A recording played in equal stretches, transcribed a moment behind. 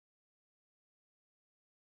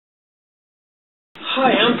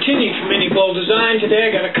Bowl Design. Today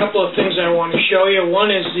I got a couple of things I want to show you. One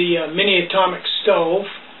is the MiniAtomic stove,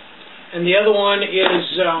 and the other one is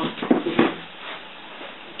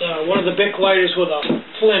one of the Bic lighters with a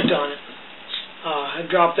flint on it. I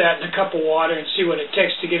dropped that in a cup of water and see what it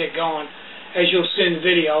takes to get it going. As you'll see in the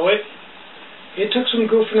video, it took some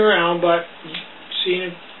goofing around, but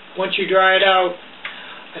seeing once you dry it out,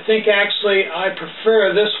 I think actually I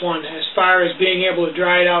prefer this one as far as being able to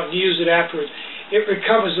dry it out and use it afterwards. It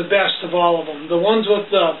recovers the best of all of them. The ones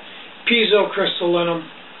with the piezo crystal in them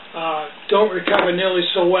don't recover nearly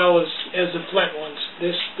so well as the flint ones.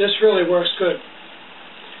 This really works good.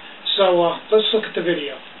 So let's look at the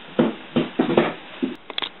video.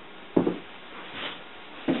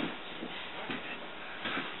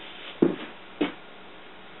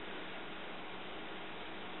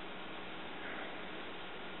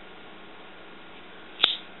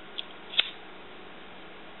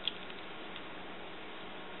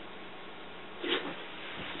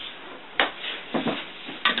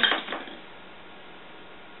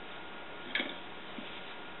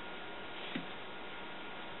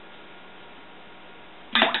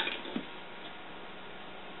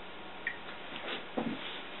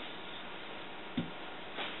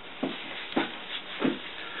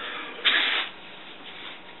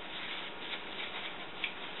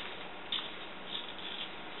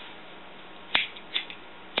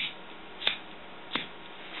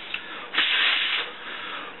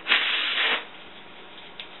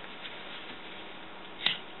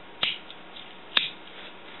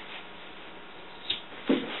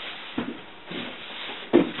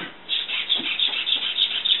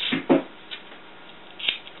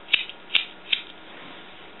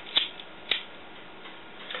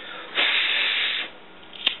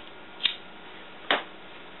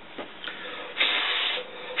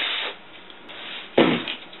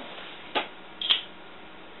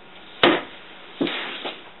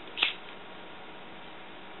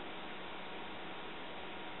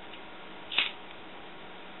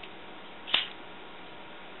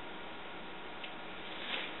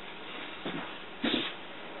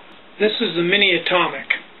 This is the MiniAtomic.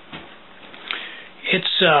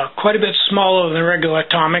 It's quite a bit smaller than the regular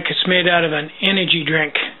Atomic. It's made out of an energy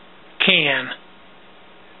drink can.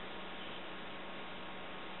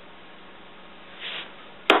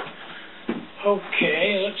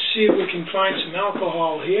 Okay, let's see if we can find some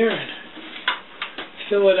alcohol here and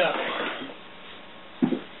fill it up.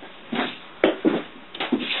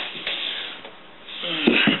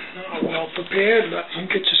 Not well prepared, but you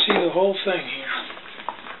get to see the whole thing here.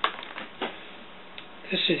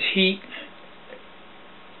 This is heat.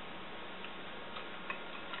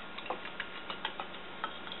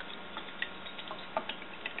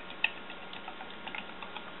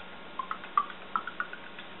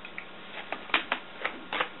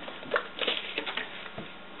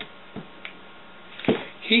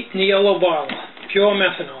 Heat in the yellow bottle. Pure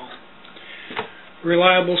methanol.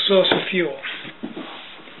 Reliable source of fuel.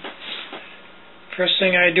 First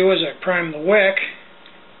thing I do is I prime the wick.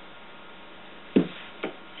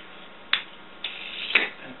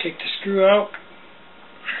 Take the screw out,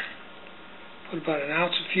 put about an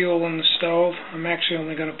ounce of fuel in the stove. I'm actually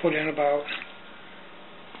only going to put in about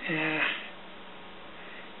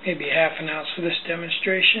maybe half an ounce for this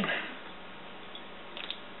demonstration.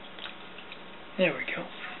 There we go.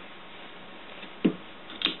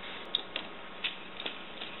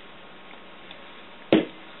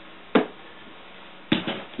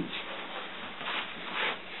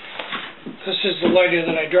 This is the lighter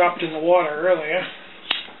that I dropped in the water earlier.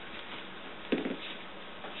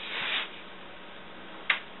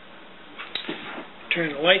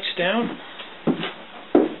 Turn the lights down.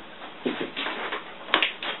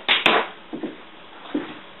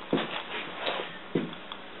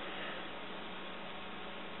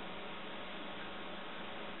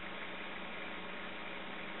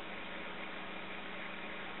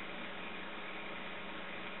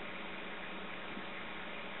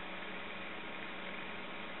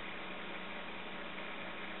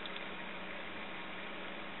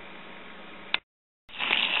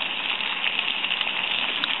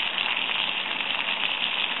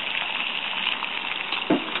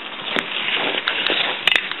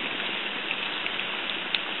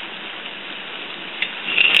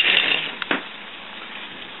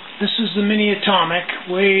 This is the MiniAtomic,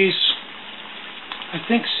 weighs I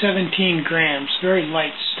think 17 grams, very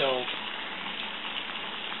light stove.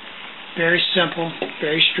 Very simple,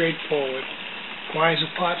 very straightforward. Requires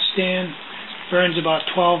a pot stand, burns about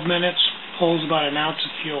 12 minutes, holds about an ounce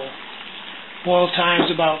of fuel. Boil time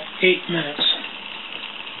is about 8 minutes.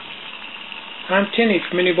 I'm Tinny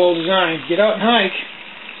from Mini Bowl Design. Get out and hike.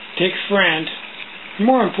 take a friend.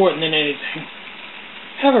 More important than anything,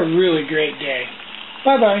 have a really great day.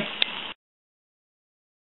 Bye-bye.